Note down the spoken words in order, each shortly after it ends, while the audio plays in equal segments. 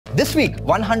This week,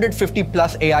 150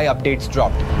 plus AI updates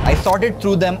dropped. I sorted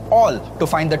through them all to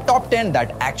find the top 10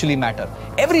 that actually matter.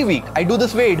 Every week, I do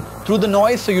this wade through the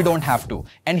noise so you don't have to.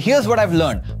 And here's what I've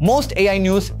learned. Most AI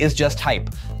news is just hype.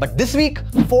 But this week,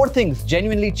 4 things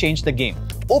genuinely changed the game.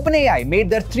 OpenAI made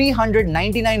their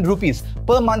 399 rupees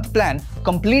per month plan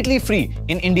completely free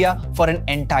in India for an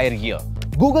entire year.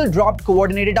 Google dropped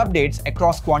coordinated updates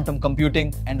across quantum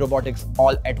computing and robotics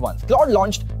all at once. Claude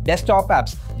launched desktop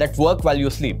apps that work while you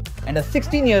sleep. And a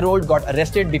 16-year-old got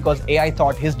arrested because AI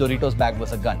thought his Doritos bag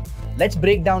was a gun. Let's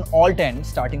break down all 10,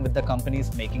 starting with the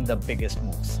companies making the biggest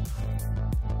moves.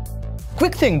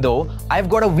 Quick thing though, I've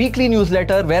got a weekly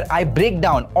newsletter where I break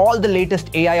down all the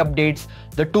latest AI updates,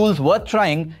 the tools worth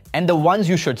trying, and the ones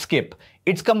you should skip.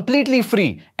 It's completely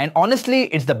free, and honestly,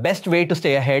 it's the best way to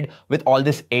stay ahead with all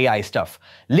this AI stuff.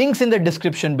 Links in the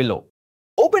description below.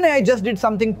 OpenAI just did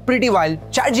something pretty wild.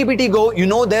 ChatGPT Go, you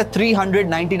know their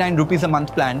 399 rupees a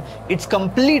month plan. It's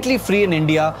completely free in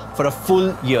India for a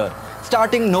full year,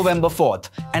 starting November 4th.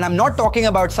 And I'm not talking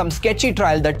about some sketchy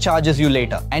trial that charges you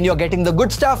later. And you're getting the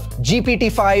good stuff,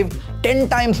 GPT-5, 10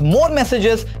 times more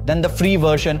messages than the free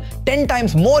version, 10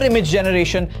 times more image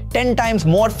generation, 10 times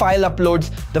more file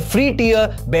uploads. The free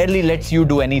tier barely lets you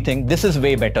do anything. This is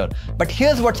way better. But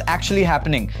here's what's actually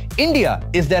happening. India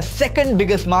is their second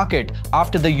biggest market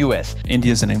after the US.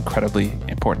 India is an incredibly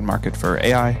important market for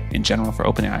AI in general, for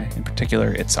OpenAI in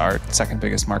particular. It's our second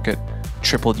biggest market.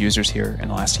 Tripled users here in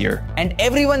the last year. And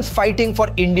everyone's fighting for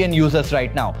Indian users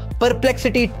right now.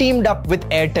 Perplexity teamed up with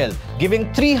Airtel,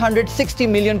 giving 360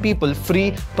 million people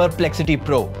free Perplexity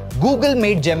Pro. Google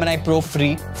made Gemini Pro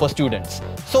free for students.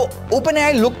 So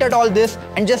OpenAI looked at all this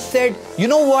and just said, you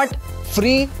know what?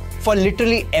 Free for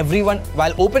literally everyone.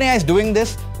 While OpenAI is doing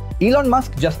this, Elon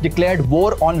Musk just declared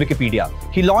war on Wikipedia.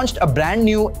 He launched a brand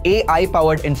new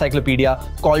AI-powered encyclopedia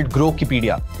called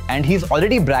Grokipedia. And he's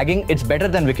already bragging it's better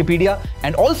than Wikipedia,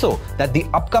 and also that the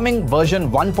upcoming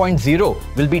version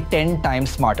 1.0 will be 10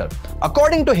 times smarter.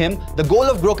 According to him, the goal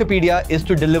of Grokipedia is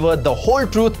to deliver the whole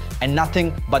truth and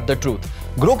nothing but the truth.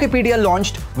 Grokipedia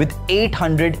launched with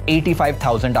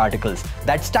 885,000 articles.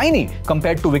 That's tiny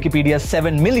compared to Wikipedia's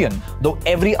 7 million, though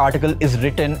every article is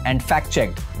written and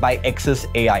fact-checked by X's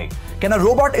AI. Can a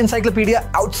robot encyclopedia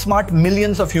outsmart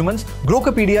millions of humans?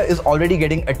 Grokipedia is already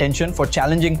getting attention for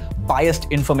challenging biased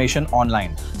information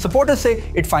online. Supporters say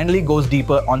it finally goes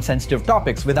deeper on sensitive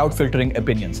topics without filtering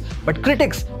opinions. But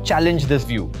critics challenge this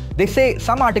view. They say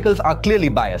some articles are clearly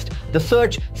biased. The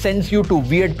search sends you to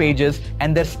weird pages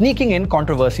and they're sneaking in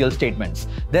controversial statements.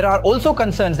 There are also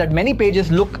concerns that many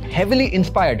pages look heavily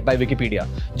inspired by Wikipedia,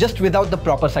 just without the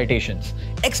proper citations.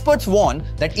 Experts warn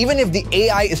that even if the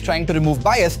AI is trying to remove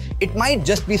bias, it might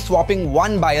just be swapping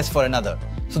one bias for another.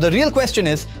 So the real question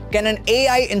is, can an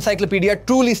AI encyclopedia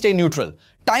truly stay neutral?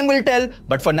 Time will tell,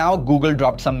 but for now, Google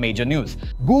dropped some major news.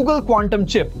 Google quantum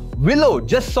chip, Willow,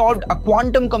 just solved a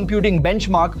quantum computing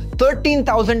benchmark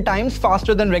 13,000 times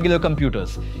faster than regular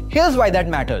computers. Here's why that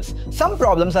matters. Some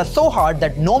problems are so hard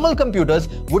that normal computers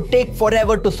would take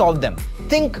forever to solve them.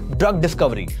 Think drug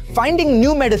discovery. Finding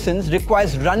new medicines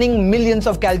requires running millions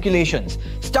of calculations,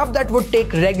 stuff that would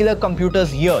take regular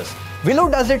computers years. Willow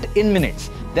does it in minutes.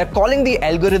 They're calling the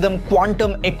algorithm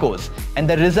quantum echoes, and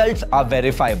the results are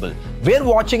verifiable. We're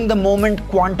watching the moment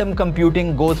quantum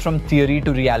computing goes from theory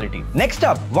to reality. Next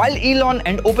up, while Elon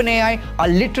and OpenAI are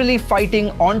literally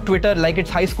fighting on Twitter like it's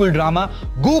high school drama,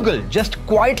 Google just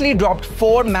quietly dropped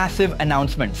 4 massive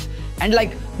announcements. And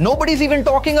like, nobody's even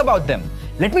talking about them.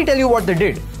 Let me tell you what they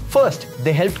did. First,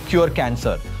 they helped cure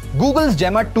cancer. Google's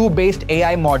Gemma 2-based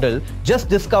AI model just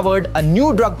discovered a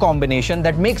new drug combination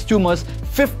that makes tumors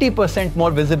 50% more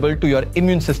visible to your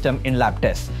immune system in lab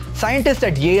tests. Scientists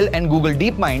at Yale and Google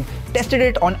DeepMind tested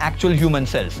it on actual human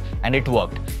cells, and it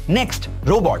worked. Next,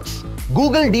 robots.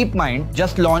 Google DeepMind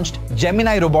just launched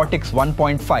Gemini Robotics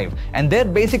 1.5, and they're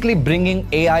basically bringing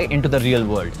AI into the real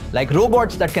world, like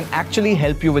robots that can actually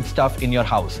help you with stuff in your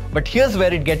house. But here's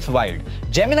where it gets wild.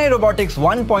 Gemini Robotics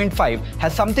 1.5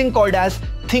 has something called as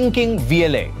Thinking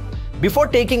VLA. Before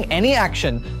taking any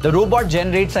action, the robot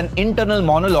generates an internal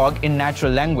monologue in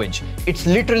natural language. It's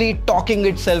literally talking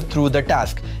itself through the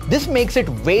task. This makes it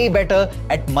way better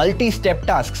at multi-step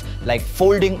tasks like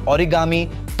folding origami,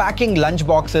 packing lunch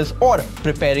boxes, or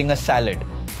preparing a salad.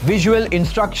 visual,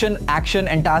 instruction, action,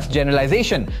 and task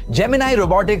generalization. Gemini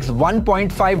Robotics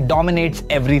 1.5 dominates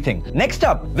everything. Next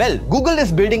up, well, Google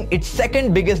is building its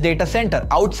second biggest data center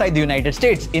outside the United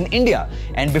States in India.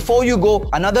 And before you go,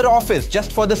 another office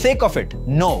just for the sake of it.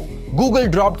 No. Google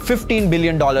dropped $15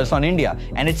 billion on India,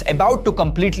 and it's about to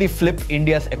completely flip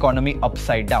India's economy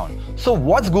upside down. So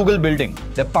what's Google building?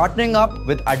 They're partnering up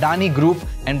with Adani Group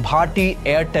and Bharti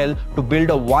Airtel to build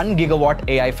a 1 gigawatt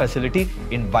AI facility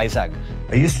in Vizag.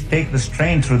 I used to take this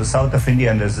train through the south of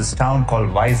India, and there's this town called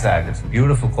Vizag. It's a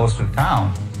beautiful coastal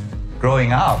town.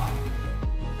 Growing up,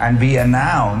 and we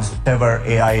announced ever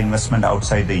AI investment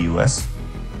outside the US,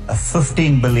 a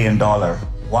 $15 billion,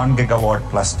 1 gigawatt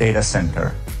plus data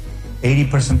center,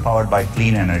 80% powered by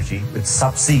clean energy with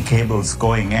subsea cables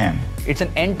going in. It's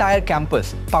an entire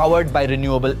campus powered by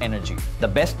renewable energy. The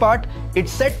best part,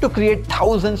 it's set to create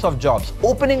thousands of jobs,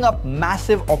 opening up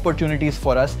massive opportunities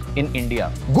for us in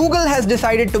India. Google has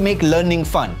decided to make learning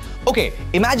fun. Okay,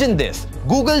 imagine this.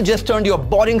 Google just turned your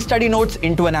boring study notes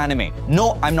into an anime.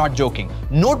 No, I'm not joking.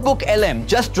 NotebookLM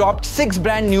just dropped 6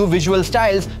 brand new visual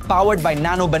styles powered by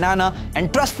Nano Banana,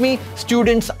 and trust me,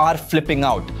 students are flipping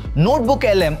out.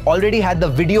 NotebookLM already had the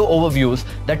video overviews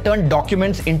that turned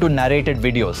documents into narrated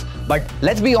videos. But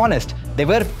let's be honest, they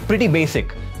were pretty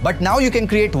basic. But now you can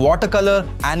create watercolor,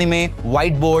 anime,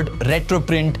 whiteboard, retro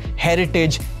print,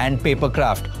 heritage, and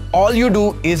papercraft. All you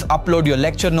do is upload your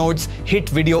lecture notes, hit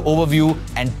video overview,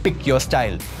 and pick your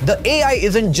style. The AI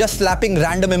isn't just slapping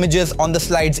random images on the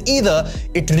slides either.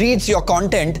 It reads your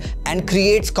content and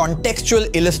creates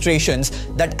contextual illustrations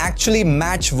that actually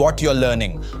match what you're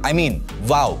learning. I mean,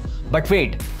 wow. But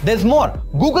wait, there's more.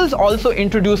 Google's also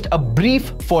introduced a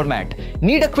brief format.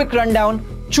 Need a quick rundown?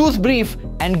 Choose brief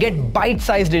and get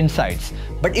bite-sized insights.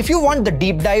 But if you want the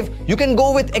deep dive, you can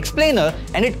go with Explainer,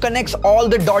 and it connects all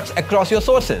the dots across your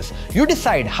sources. You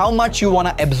decide how much you want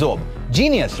to absorb.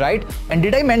 Genius, right? And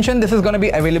did I mention this is going to be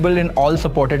available in all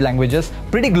supported languages?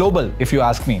 Pretty global, if you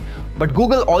ask me. But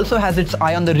Google also has its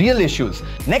eye on the real issues.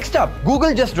 Next up,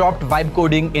 Google just dropped vibe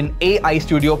coding in AI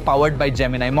Studio powered by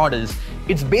Gemini models.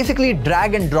 It's basically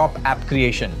drag and drop app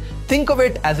creation. Think of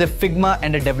it as if Figma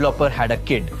and a developer had a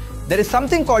kid. There is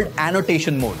something called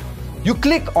annotation mode. You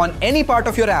click on any part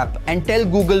of your app and tell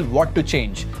Google what to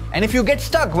change. And if you get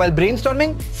stuck while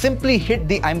brainstorming, simply hit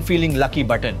the I'm feeling lucky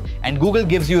button, and Google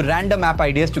gives you random app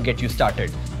ideas to get you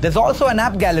started. There's also an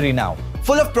app gallery now,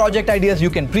 full of project ideas you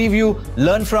can preview,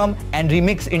 learn from, and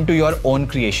remix into your own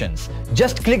creations.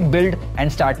 Just click build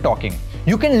and start talking.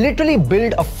 You can literally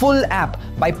build a full app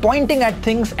by pointing at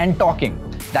things and talking.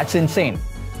 That's insane.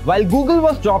 While Google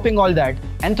was dropping all that,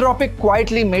 Anthropic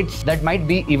quietly made that might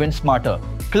be even smarter.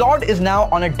 Claude is now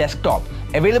on a desktop,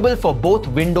 available for both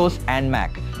Windows and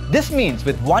Mac. This means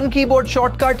with one keyboard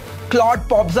shortcut, Claude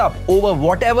pops up over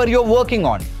whatever you're working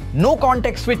on. No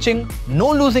context switching,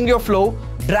 no losing your flow.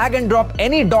 Drag and drop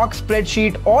any doc,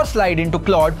 spreadsheet, or slide into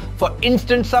Claude for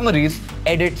instant summaries,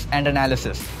 edits, and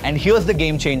analysis. And here's the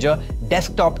game changer: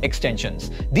 desktop extensions.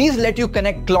 These let you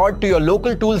connect Claude to your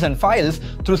local tools and files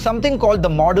through something called the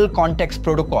Model Context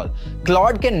Protocol.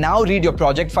 Claude can now read your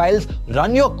project files,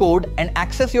 run your code, and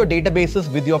access your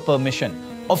databases with your permission.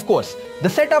 Of course, the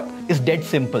setup is dead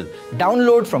simple.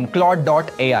 Download from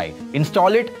Claude.ai,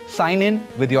 install it, sign in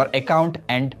with your account,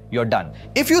 and you're done.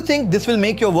 If you think this will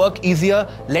make your work easier,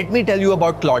 let me tell you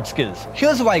about Claude Skills.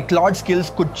 Here's why Claude Skills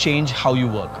could change how you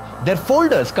work. They're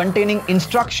folders containing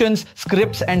instructions,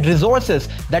 scripts, and resources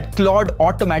that Claude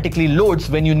automatically loads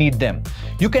when you need them.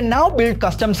 You can now build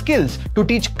custom skills to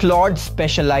teach Claude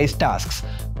specialized tasks.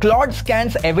 Claude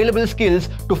scans available skills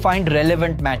to find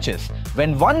relevant matches.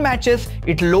 When one matches,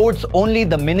 it loads only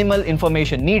the minimal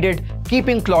information needed,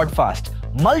 keeping Claude fast.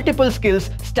 Multiple skills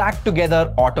stacked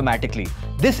together automatically.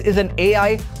 This is an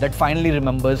AI that finally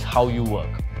remembers how you work.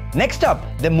 Next up,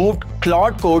 they moved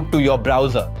Claude Code to your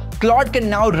browser. Claude can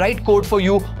now write code for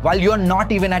you while you're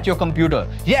not even at your computer.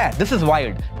 Yeah, this is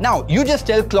wild. Now, you just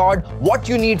tell Claude what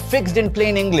you need fixed in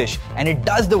plain English, and it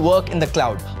does the work in the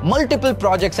cloud. Multiple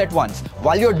projects at once,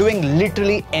 while you're doing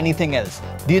literally anything else.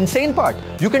 The insane part,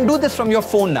 you can do this from your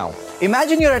phone now.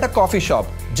 Imagine you're at a coffee shop.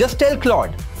 Just tell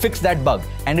Claude, fix that bug,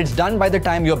 and it's done by the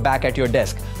time you're back at your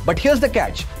desk. But here's the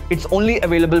catch, it's only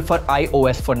available for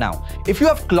iOS for now. If you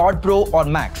have Claude Pro or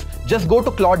Max, just go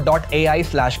to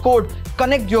claude.ai/code,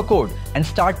 connect your code, and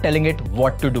start telling it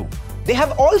what to do. They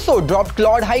have also dropped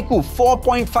Claude Haiku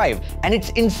 4.5 and it's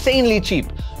insanely cheap.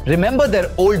 Remember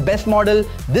their old best model?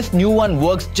 This new one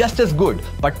works just as good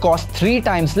but costs 3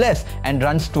 times less and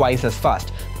runs twice as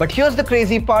fast. But here's the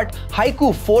crazy part,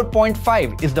 Haiku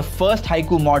 4.5 is the first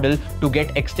Haiku model to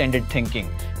get extended thinking.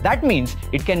 That means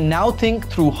it can now think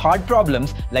through hard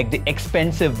problems like the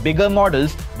expensive bigger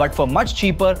models but for much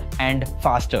cheaper and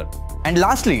faster. And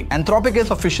lastly, Anthropic is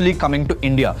officially coming to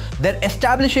India. They're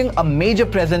establishing a major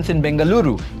presence in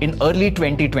Bengaluru in early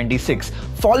 2026,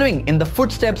 following in the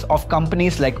footsteps of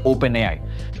companies like OpenAI.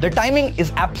 The timing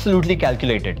is absolutely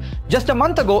calculated. Just a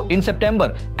month ago, in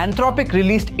September, Anthropic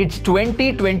released its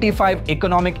 2025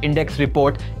 Economic Index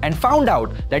report and found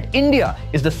out that India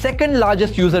is the second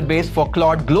largest user base for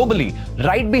Claude globally,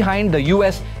 right behind the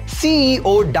US.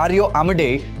 CEO Dario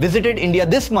Amodei visited India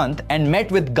this month and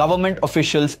met with government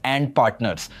officials and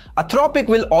partners. Anthropic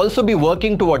will also be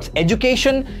working towards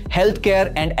education,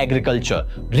 healthcare and agriculture.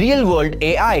 Real-world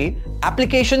AI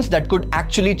applications that could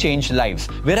actually change lives.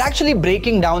 We're actually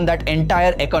breaking down that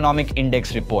entire economic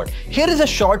index report. Here is a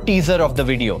short teaser of the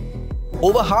video.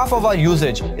 Over half of our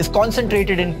usage is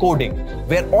concentrated in coding.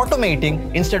 We're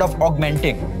automating instead of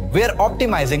augmenting. We're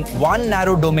optimizing one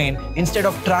narrow domain instead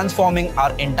of transforming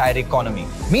our entire economy.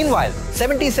 Meanwhile,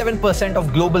 77%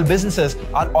 of global businesses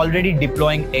are already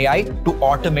deploying AI to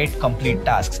automate complete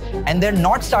tasks. And they're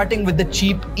not starting with the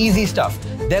cheap, easy stuff.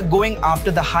 They're going after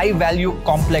the high-value,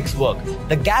 complex work.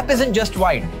 The gap isn't just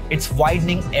wide, it's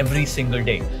widening every single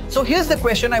day. So here's the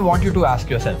question I want you to ask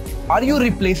yourself. Are you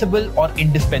replaceable or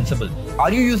indispensable?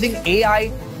 Are you using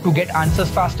AI to get answers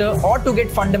faster or to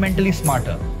get fundamentally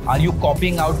smarter? Are you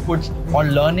copying outputs or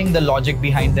learning the logic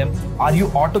behind them? Are you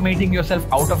automating yourself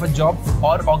out of a job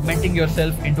or augmenting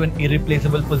yourself into an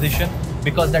irreplaceable position?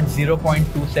 Because that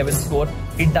 0.27 score,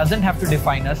 it doesn't have to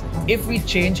define us if we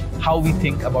change how we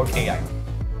think about AI.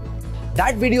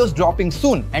 That video is dropping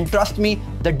soon and trust me,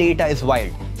 the data is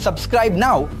wild. Subscribe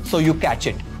now so you catch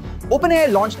it.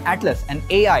 OpenAI launched Atlas, an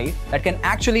AI that can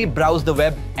actually browse the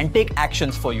web and take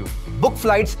actions for you. Book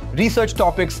flights, research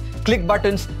topics, click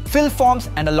buttons, fill forms,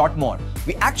 and a lot more.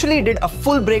 We actually did a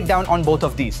full breakdown on both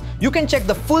of these. You can check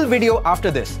the full video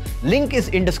after this. Link is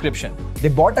in description. They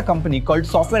bought a company called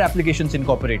Software Applications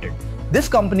Incorporated. This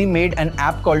company made an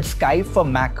app called Sky for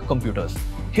Mac computers.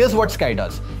 Here's what Sky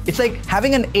does. It's like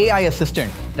having an AI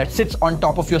assistant that sits on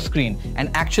top of your screen and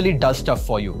actually does stuff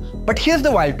for you. But here's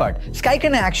the wild part. Sky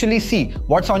can actually see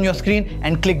what's on your screen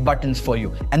and click buttons for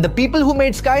you. And the people who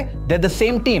made Sky, they're the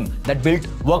same team that built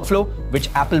Workflow, which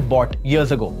Apple bought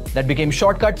years ago, that became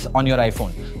shortcuts on your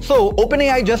iPhone. So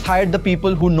OpenAI just hired the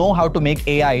people who know how to make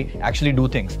AI actually do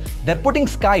things. They're putting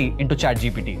Sky into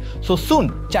ChatGPT. So soon,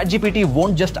 ChatGPT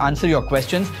won't just answer your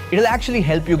questions, it'll actually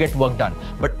help you get work done.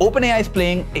 But OpenAI is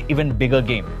playing an even bigger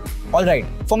game. Alright,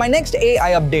 for my next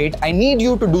AI update, I need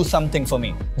you to do something for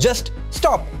me. Just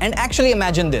stop and actually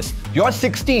imagine this. You're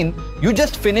 16, you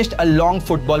just finished a long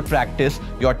football practice,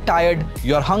 you're tired,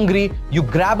 you're hungry, you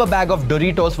grab a bag of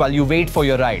Doritos while you wait for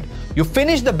your ride. You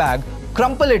finish the bag,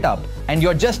 crumple it up, and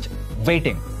you're just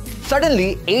waiting.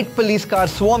 Suddenly, 8 police cars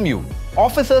swarm you.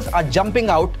 Officers are jumping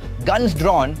out, guns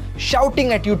drawn,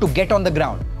 shouting at you to get on the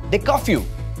ground. They cuff you.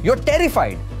 You're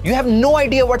terrified. You have no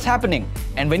idea what's happening.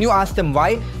 And when you ask them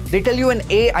why, they tell you an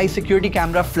AI security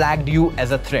camera flagged you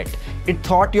as a threat. It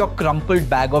thought your crumpled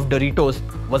bag of Doritos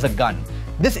was a gun.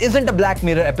 This isn't a Black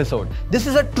Mirror episode. This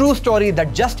is a true story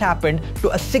that just happened to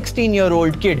a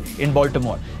 16-year-old kid in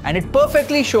Baltimore. And it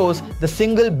perfectly shows the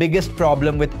single biggest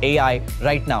problem with AI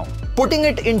right now. Putting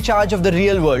it in charge of the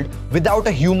real world without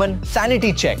a human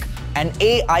sanity check. An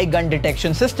AI gun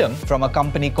detection system from a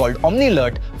company called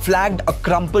OmniAlert flagged a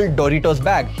crumpled Doritos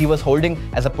bag he was holding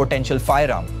as a potential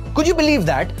firearm. Could you believe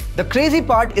that? The crazy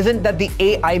part isn't that the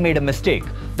AI made a mistake.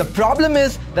 The problem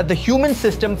is that the human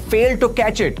system failed to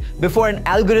catch it before an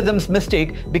algorithm's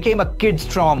mistake became a kid's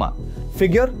trauma.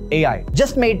 Figure AI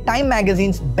just made Time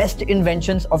magazine's Best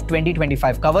Inventions of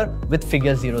 2025 cover with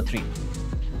Figure 03.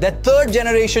 Their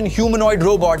third-generation humanoid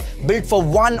robot built for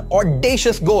one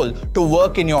audacious goal to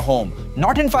work in your home.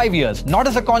 Not in 5 years, not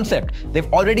as a concept.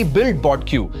 They've already built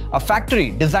BotQ, a factory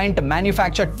designed to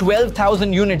manufacture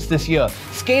 12,000 units this year,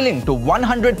 scaling to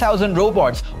 100,000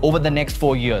 robots over the next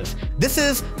 4 years. This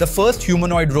is the first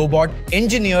humanoid robot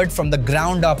engineered from the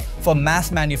ground up for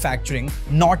mass manufacturing,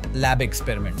 not lab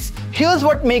experiments. Here's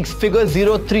what makes Figure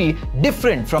 03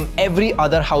 different from every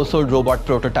other household robot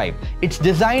prototype. It's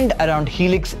designed around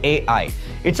Helix AI.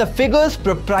 It's a Figure's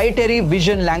proprietary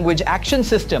vision language action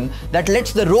system that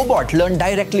lets the robot learn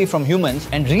directly from humans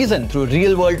and reason through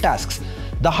real-world tasks.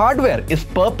 The hardware is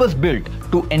purpose-built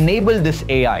to enable this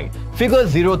AI. Figure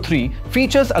 03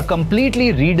 features a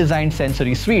completely redesigned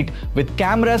sensory suite with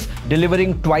cameras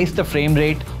delivering twice the frame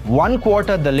rate,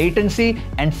 1/4 the latency,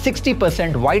 and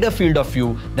 60% wider field of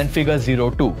view than Figure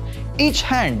 02. Each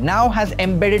hand now has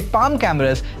embedded palm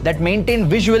cameras that maintain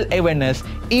visual awareness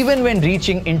even when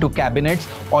reaching into cabinets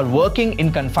or working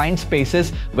in confined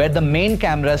spaces where the main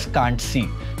cameras can't see.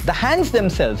 The hands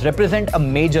themselves represent a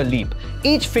major leap.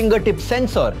 Each fingertip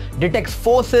sensor detects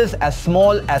forces as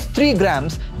small as 3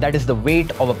 grams, that is the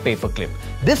weight of a paperclip.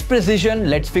 This precision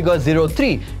lets Figure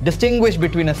 03 distinguish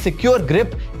between a secure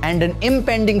grip and an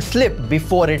impending slip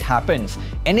before it happens,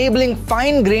 enabling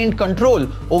fine-grained control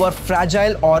over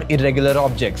fragile or irregular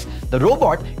objects. The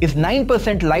robot is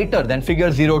 9% lighter than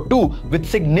Figure 02 with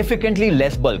significantly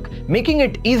less bulk, making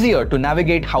it easier to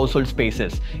navigate household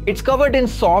spaces. It's covered in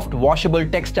soft, washable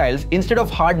textiles instead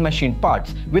of hard machined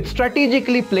parts, with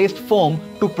strategically placed foam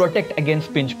to protect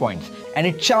against pinch points. And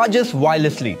it charges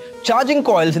wirelessly. Charging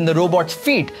coils in the robot's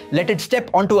feet let it step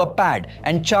onto a pad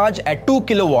and charge at 2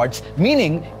 kilowatts,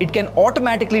 meaning it can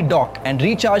automatically dock and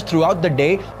recharge throughout the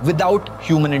day without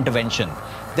human intervention.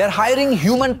 They're hiring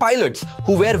human pilots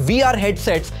who wear VR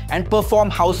headsets and perform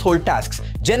household tasks,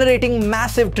 generating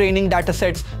massive training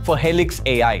datasets for Helix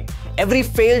AI. Every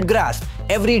failed grasp,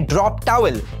 every dropped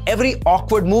towel, every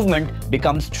awkward movement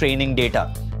becomes training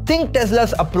data. Think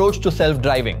Tesla's approach to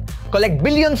self-driving. Collect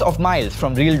billions of miles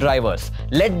from real drivers.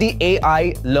 Let the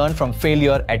AI learn from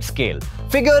failure at scale.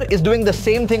 Figure is doing the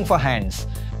same thing for hands.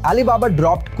 Alibaba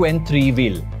dropped Qwen 3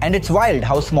 wheel, and it's wild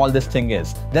how small this thing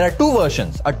is. There are 2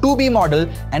 versions, a 2B model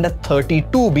and a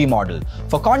 32B model.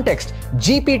 For context,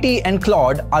 GPT and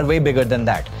Claude are way bigger than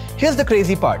that. Here's the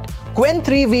crazy part. Qwen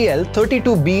 3 VL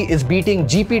 32B is beating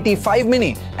GPT-5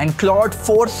 Mini and Claude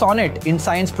 4 Sonnet in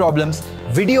science problems,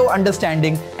 video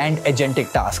understanding, and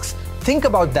agentic tasks. Think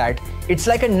about that. It's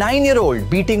like a 9-year-old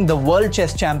beating the world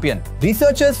chess champion.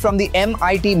 Researchers from the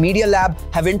MIT Media Lab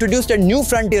have introduced a new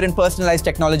frontier in personalized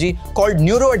technology called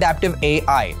neuroadaptive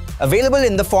AI. Available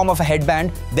in the form of a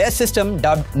headband, their system,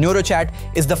 dubbed NeuroChat,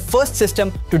 is the first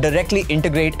system to directly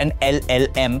integrate an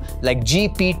LLM like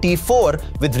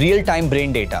GPT-4 with real-time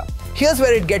brain data. Here's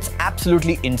where it gets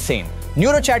absolutely insane.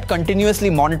 NeuroChat continuously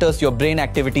monitors your brain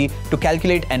activity to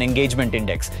calculate an engagement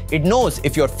index. It knows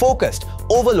if you're focused,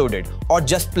 overloaded, or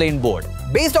just plain bored.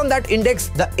 Based on that index,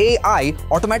 the AI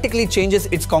automatically changes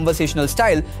its conversational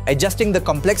style, adjusting the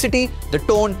complexity, the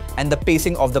tone, and the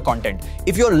pacing of the content.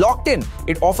 If you're locked in,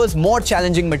 it offers more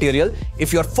challenging material.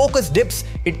 If your focus dips,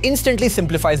 it instantly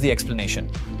simplifies the explanation.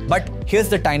 But here's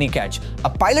the tiny catch. A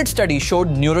pilot study showed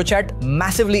NeuroChat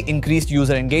massively increased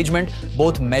user engagement,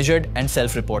 both measured and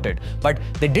self-reported. But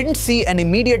they didn't see an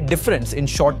immediate difference in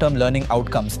short-term learning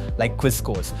outcomes like quiz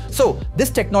scores. So this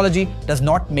technology does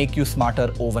not make you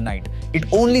smarter overnight.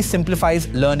 It only simplifies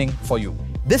learning for you.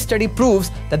 This study proves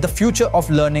that the future of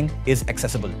learning is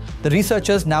accessible. The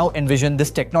researchers now envision this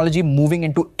technology moving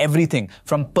into everything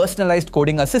from personalized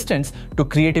coding assistants to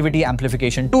creativity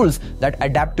amplification tools that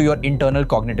adapt to your internal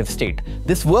cognitive state.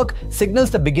 This work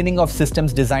signals the beginning of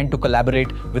systems designed to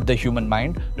collaborate with the human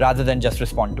mind rather than just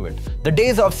respond to it. The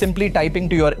days of simply typing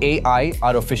to your AI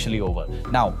are officially over.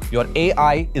 Now, your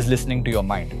AI is listening to your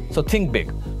mind. So think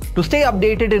big. To stay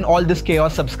updated in all this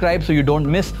chaos, subscribe so you don't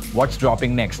miss what's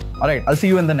dropping next. Alright, I'll see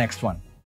you in the next one.